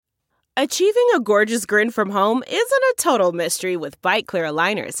Achieving a gorgeous grin from home isn't a total mystery with Byte Clear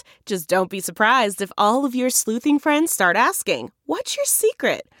aligners. Just don't be surprised if all of your sleuthing friends start asking, "What's your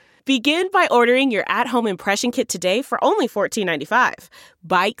secret?" Begin by ordering your at-home impression kit today for only $14.95.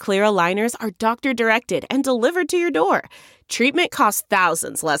 Byte Clear aligners are doctor-directed and delivered to your door. Treatment costs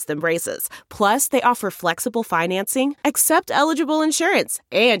thousands less than braces. Plus, they offer flexible financing, accept eligible insurance,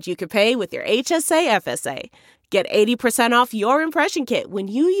 and you can pay with your HSA FSA. Get 80% off your impression kit when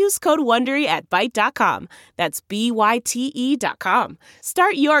you use code WONDERY at Byte.com. That's BYTE.com.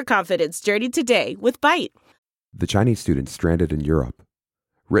 Start your confidence journey today with Byte. The Chinese Student Stranded in Europe.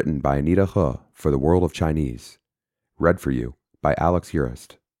 Written by Anita He for the World of Chinese. Read for you by Alex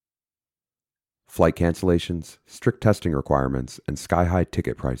Urist. Flight cancellations, strict testing requirements, and sky-high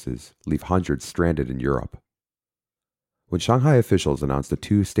ticket prices leave hundreds stranded in Europe. When Shanghai officials announced a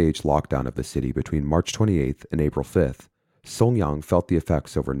two-stage lockdown of the city between March 28th and April 5th, Song Yang felt the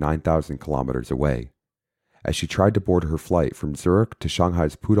effects over 9,000 kilometers away. As she tried to board her flight from Zurich to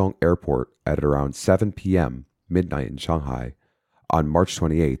Shanghai's Pudong Airport at around 7 p.m., midnight in Shanghai, on March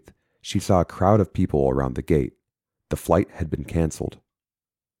 28th, she saw a crowd of people around the gate. The flight had been canceled.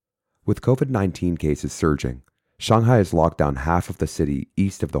 With COVID-19 cases surging, Shanghai has locked down half of the city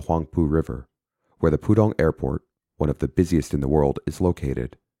east of the Huangpu River, where the Pudong Airport, one of the busiest in the world, is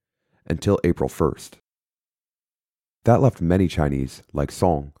located, until April 1st. That left many Chinese, like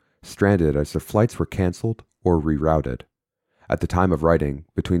Song, stranded as their flights were canceled or rerouted. At the time of writing,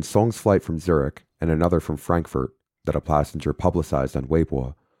 between Song's flight from Zurich and another from Frankfurt that a passenger publicized on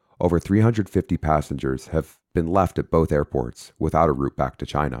Weibo, over 350 passengers have been left at both airports without a route back to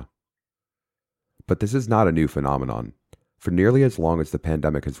China. But this is not a new phenomenon. For nearly as long as the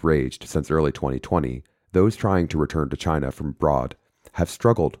pandemic has raged since early 2020, those trying to return to China from abroad have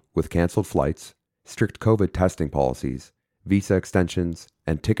struggled with canceled flights, strict COVID testing policies, visa extensions,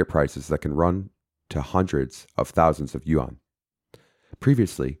 and ticket prices that can run to hundreds of thousands of yuan.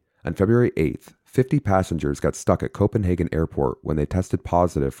 Previously, on February 8th, 50 passengers got stuck at Copenhagen Airport when they tested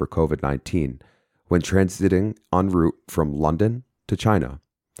positive for COVID-19 when transiting en route from London to China.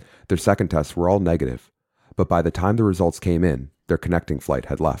 Their second tests were all negative, but by the time the results came in, their connecting flight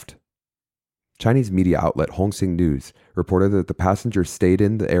had left. Chinese media outlet Hongxing News reported that the passengers stayed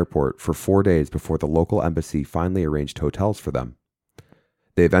in the airport for 4 days before the local embassy finally arranged hotels for them.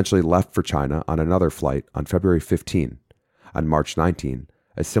 They eventually left for China on another flight on February 15. On March 19,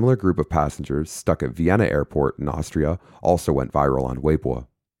 a similar group of passengers stuck at Vienna Airport in Austria also went viral on Weibo.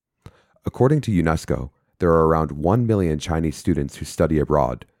 According to UNESCO, there are around 1 million Chinese students who study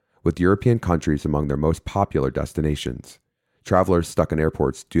abroad, with European countries among their most popular destinations. Travelers stuck in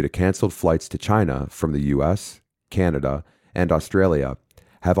airports due to canceled flights to China from the US, Canada, and Australia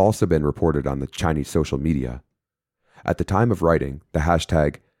have also been reported on the Chinese social media. At the time of writing, the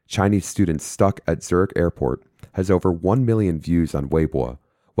hashtag Chinese students stuck at Zurich Airport has over 1 million views on Weibo,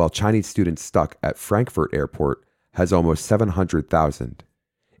 while Chinese students stuck at Frankfurt Airport has almost 700,000.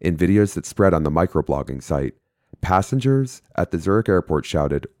 In videos that spread on the microblogging site, passengers at the Zurich Airport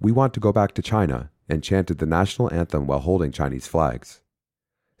shouted, "We want to go back to China," and chanted the national anthem while holding Chinese flags.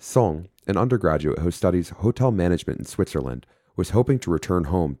 Song, an undergraduate who studies hotel management in Switzerland, was hoping to return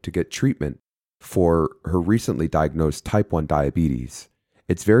home to get treatment for her recently diagnosed type 1 diabetes.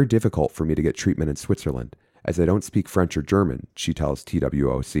 "It's very difficult for me to get treatment in Switzerland, as I don't speak French or German," she tells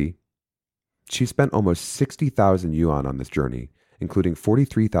TWOC. She spent almost 60,000 yuan on this journey, including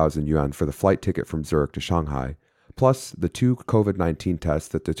 43,000 yuan for the flight ticket from Zurich to Shanghai, plus the 2 COVID-19 tests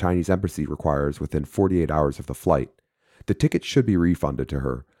that the Chinese embassy requires within 48 hours of the flight. The ticket should be refunded to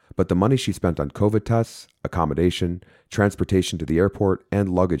her, but the money she spent on COVID tests, accommodation, transportation to the airport, and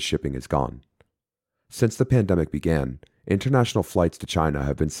luggage shipping is gone. Since the pandemic began, international flights to China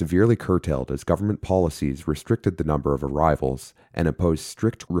have been severely curtailed as government policies restricted the number of arrivals and imposed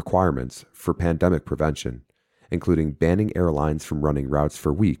strict requirements for pandemic prevention, including banning airlines from running routes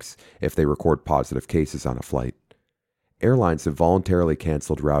for weeks if they record positive cases on a flight. Airlines have voluntarily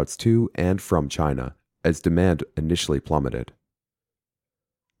canceled routes to and from China as demand initially plummeted.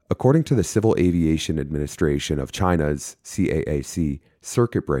 According to the Civil Aviation Administration of China's CAAC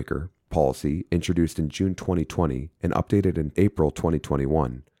circuit breaker policy introduced in June 2020 and updated in April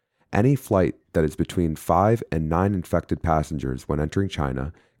 2021, any flight that is between 5 and 9 infected passengers when entering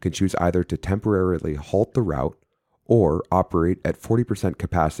China can choose either to temporarily halt the route or operate at 40%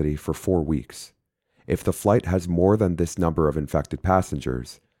 capacity for 4 weeks. If the flight has more than this number of infected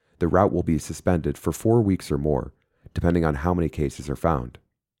passengers, the route will be suspended for 4 weeks or more, depending on how many cases are found.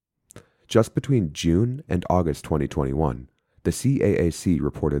 Just between June and August 2021, the CAAC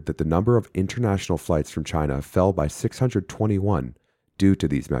reported that the number of international flights from China fell by 621 due to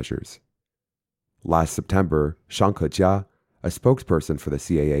these measures. Last September, Shang Kejia, a spokesperson for the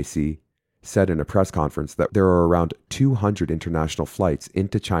CAAC, said in a press conference that there are around 200 international flights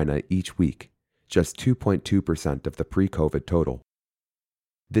into China each week, just 2.2% of the pre-COVID total.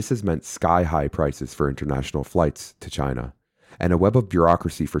 This has meant sky-high prices for international flights to China, and a web of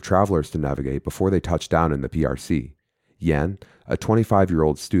bureaucracy for travelers to navigate before they touch down in the PRC. Yan, a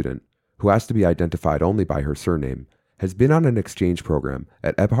 25-year-old student, who has to be identified only by her surname, has been on an exchange program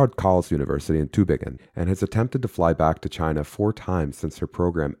at Eberhard Karls University in Tübingen and has attempted to fly back to China 4 times since her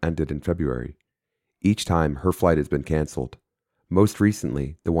program ended in February. Each time, her flight has been canceled. Most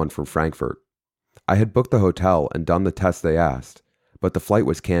recently, the one from Frankfurt. I had booked the hotel and done the test they asked, but the flight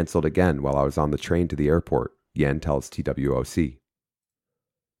was canceled again while I was on the train to the airport, Yan tells TWOC.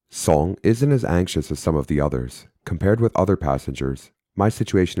 Song isn't as anxious as some of the others. Compared with other passengers, my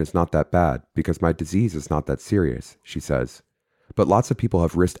situation is not that bad because my disease is not that serious, she says. But lots of people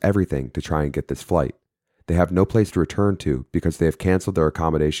have risked everything to try and get this flight. They have no place to return to because they have canceled their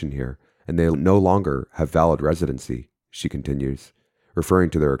accommodation here and they no longer have valid residency, she continues, referring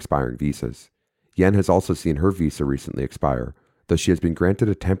to their expiring visas. Yan has also seen her visa recently expire, though she has been granted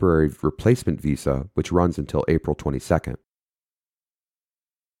a temporary replacement visa which runs until April 22nd.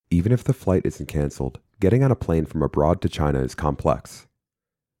 Even if the flight isn't canceled, getting on a plane from abroad to China is complex.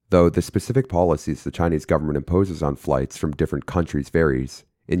 Though the specific policies the Chinese government imposes on flights from different countries varies,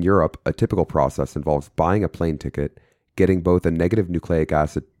 in Europe, a typical process involves buying a plane ticket, getting both a negative nucleic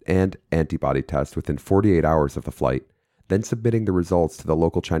acid and antibody test within 48 hours of the flight, then submitting the results to the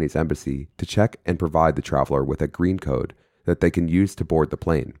local Chinese embassy to check and provide the traveler with a green code that they can use to board the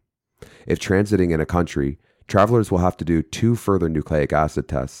plane. If transiting in a country, travelers will have to do 2 further nucleic acid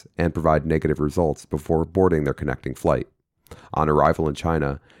tests and provide negative results before boarding their connecting flight. On arrival in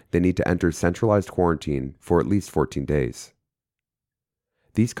China, they need to enter centralized quarantine for at least 14 days.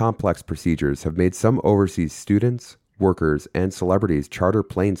 These complex procedures have made some overseas students, workers, and celebrities charter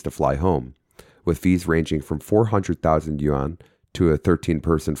planes to fly home, with fees ranging from 400,000 yuan to a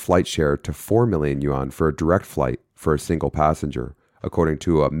 13-person flight share to 4 million yuan for a direct flight for a single passenger, according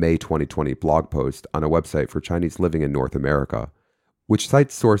to a May 2020 blog post on a website for Chinese living in North America, which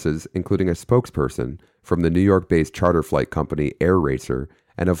cites sources including a spokesperson from the New York-based charter flight company Air Racer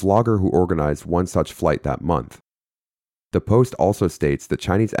and a vlogger who organized one such flight that month. The post also states that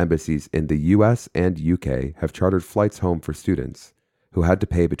Chinese embassies in the US and UK have chartered flights home for students who had to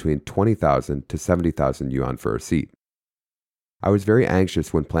pay between 20,000 to 70,000 yuan for a seat. I was very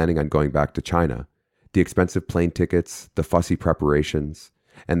anxious when planning on going back to China. The expensive plane tickets, the fussy preparations,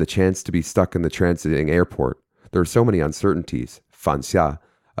 and the chance to be stuck in the transiting airport. There are so many uncertainties, Fan Xia,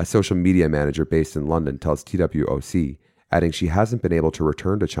 a social media manager based in London, tells TWOC, adding she hasn't been able to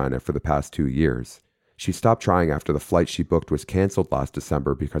return to China for the past 2 years. She stopped trying after the flight she booked was canceled last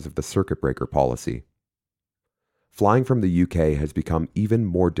December because of the circuit breaker policy. Flying from the UK has become even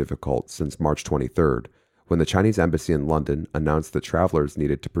more difficult since March 23rd, when the Chinese embassy in London announced that travelers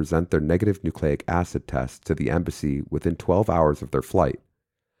needed to present their negative nucleic acid test to the embassy within 12 hours of their flight,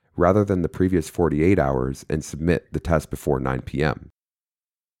 rather than the previous 48 hours and submit the test before 9 p.m.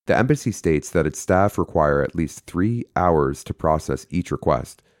 The embassy states that its staff require at least 3 hours to process each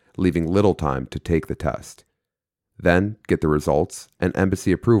request, leaving little time to take the test. Then get the results and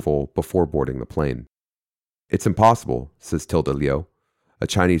embassy approval before boarding the plane. It's impossible, says Tilda Liu, a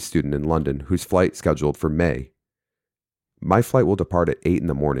Chinese student in London whose flight scheduled for May. My flight will depart at 8 in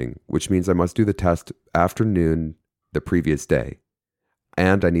the morning, which means I must do the test afternoon the previous day.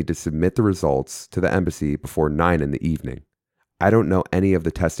 And I need to submit the results to the embassy before 9 in the evening. I don't know any of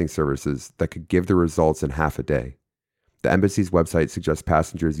the testing services that could give the results in half a day. The embassy's website suggests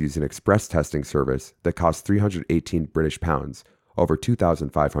passengers use an express testing service that costs 318 British pounds, over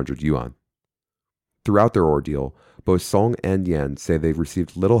 2,500 yuan. Throughout their ordeal, both Song and Yan say they've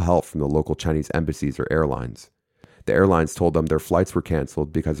received little help from the local Chinese embassies or airlines. The airlines told them their flights were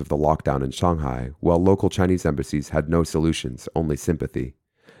canceled because of the lockdown in Shanghai, while local Chinese embassies had no solutions, only sympathy.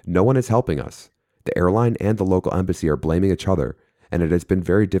 No one is helping us. The airline and the local embassy are blaming each other, and it has been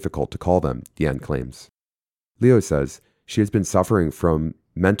very difficult to call them, Yan claims. Liu says she has been suffering from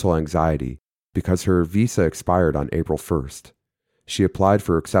mental anxiety because her visa expired on April 1st. She applied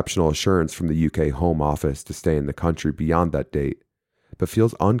for exceptional assurance from the UK Home Office to stay in the country beyond that date, but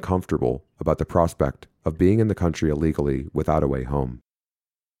feels uncomfortable about the prospect of being in the country illegally without a way home.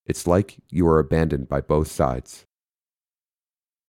 It's like you are abandoned by both sides.